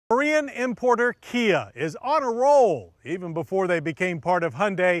Korean importer Kia is on a roll. Even before they became part of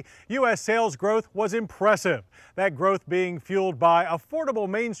Hyundai, U.S. sales growth was impressive. That growth being fueled by affordable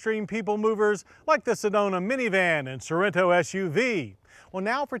mainstream people movers like the Sedona minivan and Sorento SUV. Well,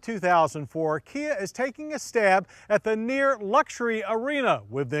 now for 2004, Kia is taking a stab at the near luxury arena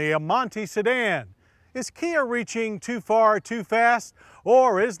with the Amanti sedan. Is Kia reaching too far too fast,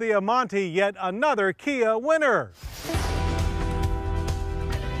 or is the Amanti yet another Kia winner?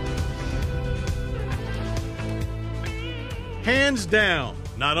 Hands down,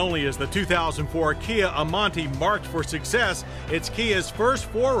 not only is the 2004 Kia Amanti marked for success, it's Kia's first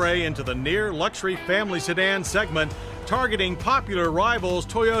foray into the near luxury family sedan segment, targeting popular rivals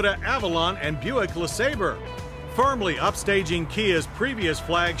Toyota Avalon and Buick LeSabre. Firmly upstaging Kia's previous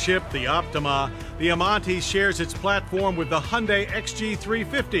flagship, the Optima, the Amanti shares its platform with the Hyundai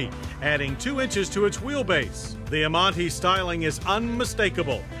XG350, adding 2 inches to its wheelbase. The Amanti styling is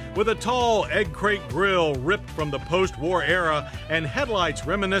unmistakable, with a tall egg crate grille ripped from the post-war era and headlights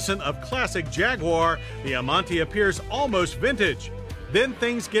reminiscent of classic Jaguar. The Amanti appears almost vintage. Then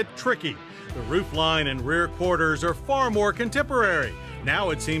things get tricky. The roofline and rear quarters are far more contemporary.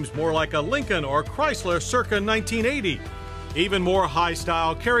 Now it seems more like a Lincoln or Chrysler circa 1980. Even more high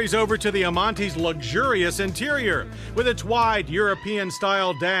style carries over to the Amanti's luxurious interior. With its wide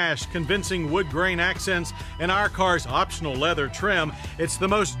European-style dash, convincing wood grain accents, and our car's optional leather trim, it's the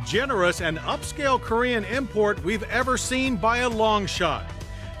most generous and upscale Korean import we've ever seen by a long shot.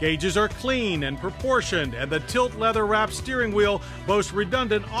 Gauges are clean and proportioned, and the tilt leather-wrapped steering wheel boasts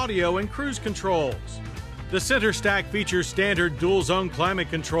redundant audio and cruise controls. The center stack features standard dual-zone climate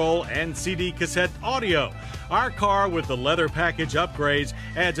control and CD cassette audio. Our car, with the leather package upgrades,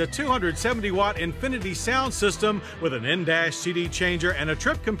 adds a 270-watt Infinity sound system with an in-dash CD changer and a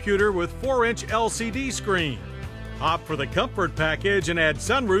trip computer with 4-inch LCD screen. Opt for the comfort package and add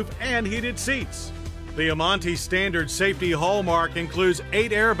sunroof and heated seats. The Amanti's standard safety hallmark includes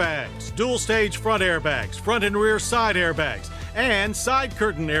 8 airbags, dual-stage front airbags, front and rear side airbags, and side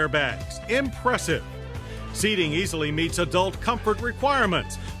curtain airbags. Impressive. Seating easily meets adult comfort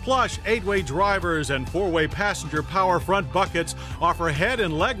requirements. Plush 8-way drivers and 4-way passenger power front buckets offer head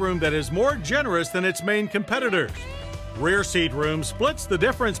and legroom that is more generous than its main competitors. Rear seat room splits the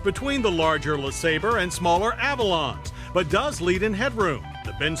difference between the larger LeSabre and smaller Avalons, but does lead in headroom.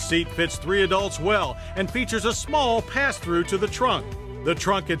 The bench seat fits 3 adults well and features a small pass-through to the trunk. The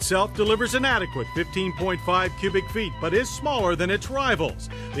trunk itself delivers an adequate 15.5 cubic feet, but is smaller than its rivals.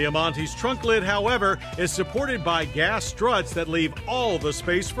 The Amanti's trunk lid, however, is supported by gas struts that leave all the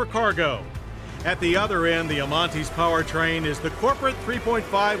space for cargo. At the other end, the Amanti's powertrain is the corporate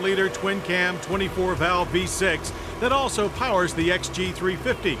 3.5-liter twin-cam 24-valve V6 that also powers the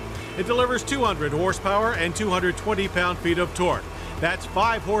XG350. It delivers 200 horsepower and 220 pound-feet of torque. That's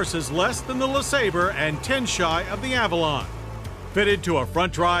 5 horses less than the LeSabre and 10 shy of the Avalon. Fitted to a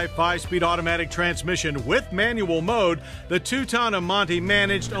front-drive 5-speed automatic transmission with manual mode, the 2-ton Amanti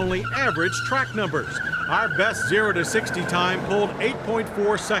managed only average track numbers. Our best 0 to 60 time pulled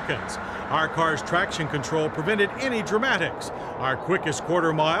 8.4 seconds. Our car's traction control prevented any dramatics. Our quickest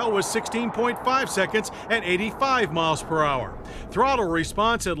quarter mile was 16.5 seconds at 85 miles per hour. Throttle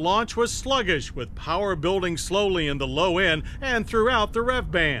response at launch was sluggish, with power building slowly in the low end and throughout the rev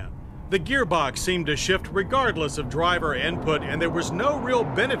band. The gearbox seemed to shift regardless of driver input, and there was no real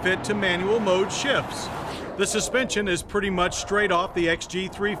benefit to manual mode shifts. The suspension is pretty much straight off the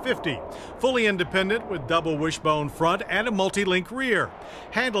XG350, fully independent with double wishbone front and a multi-link rear.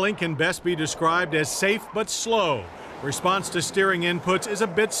 Handling can best be described as safe but slow. Response to steering inputs is a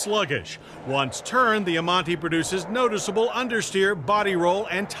bit sluggish. Once turned, the Amanti produces noticeable understeer, body roll,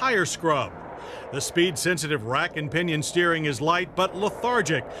 and tire scrub. The speed-sensitive rack and pinion steering is light but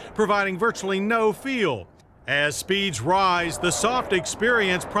lethargic, providing virtually no feel. As speeds rise, the soft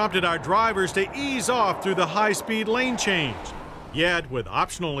experience prompted our drivers to ease off through the high-speed lane change. Yet, with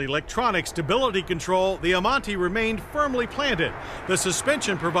optional electronic stability control, the Amanti remained firmly planted. The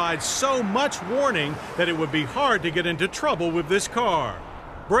suspension provides so much warning that it would be hard to get into trouble with this car.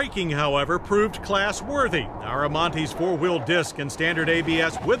 Braking, however, proved class-worthy. Our Amanti's 4-wheel disc and standard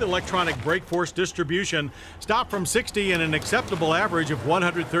ABS with electronic brake force distribution stopped from 60 in an acceptable average of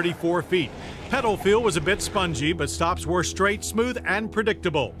 134 feet. Pedal feel was a bit spongy, but stops were straight, smooth, and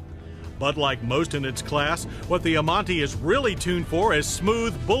predictable. But like most in its class, what the Amanti is really tuned for is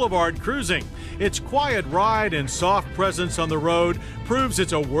smooth boulevard cruising. Its quiet ride and soft presence on the road proves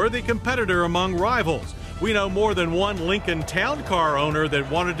it's a worthy competitor among rivals. We know more than one Lincoln town car owner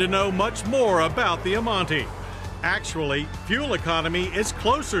that wanted to know much more about the Amanti. Actually, fuel economy is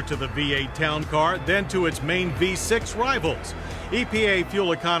closer to the V8 town car than to its main V6 rivals. EPA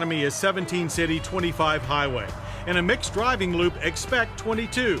fuel economy is 17 city, 25 highway. In a mixed driving loop, expect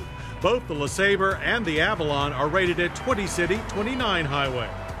 22. Both the LeSabre and the Avalon are rated at 20 city, 29 highway.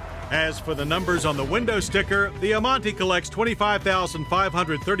 As for the numbers on the window sticker, the Amanti collects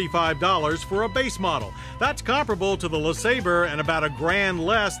 $25,535 for a base model. That's comparable to the LeSabre and about $1,000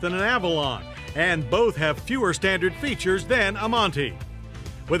 less than an Avalon. And both have fewer standard features than Amanti.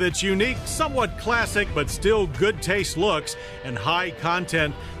 With its unique, somewhat classic but still good taste looks and high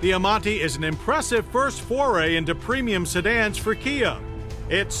content, the Amanti is an impressive first foray into premium sedans for Kia.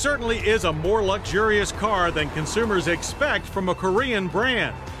 It certainly is a more luxurious car than consumers expect from a Korean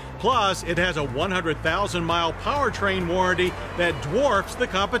brand. Plus, it has a 100,000-mile powertrain warranty that dwarfs the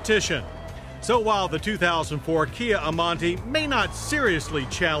competition. So while the 2004 Kia Amanti may not seriously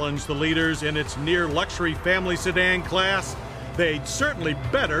challenge the leaders in its near luxury family sedan class, they'd certainly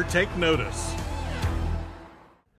better take notice.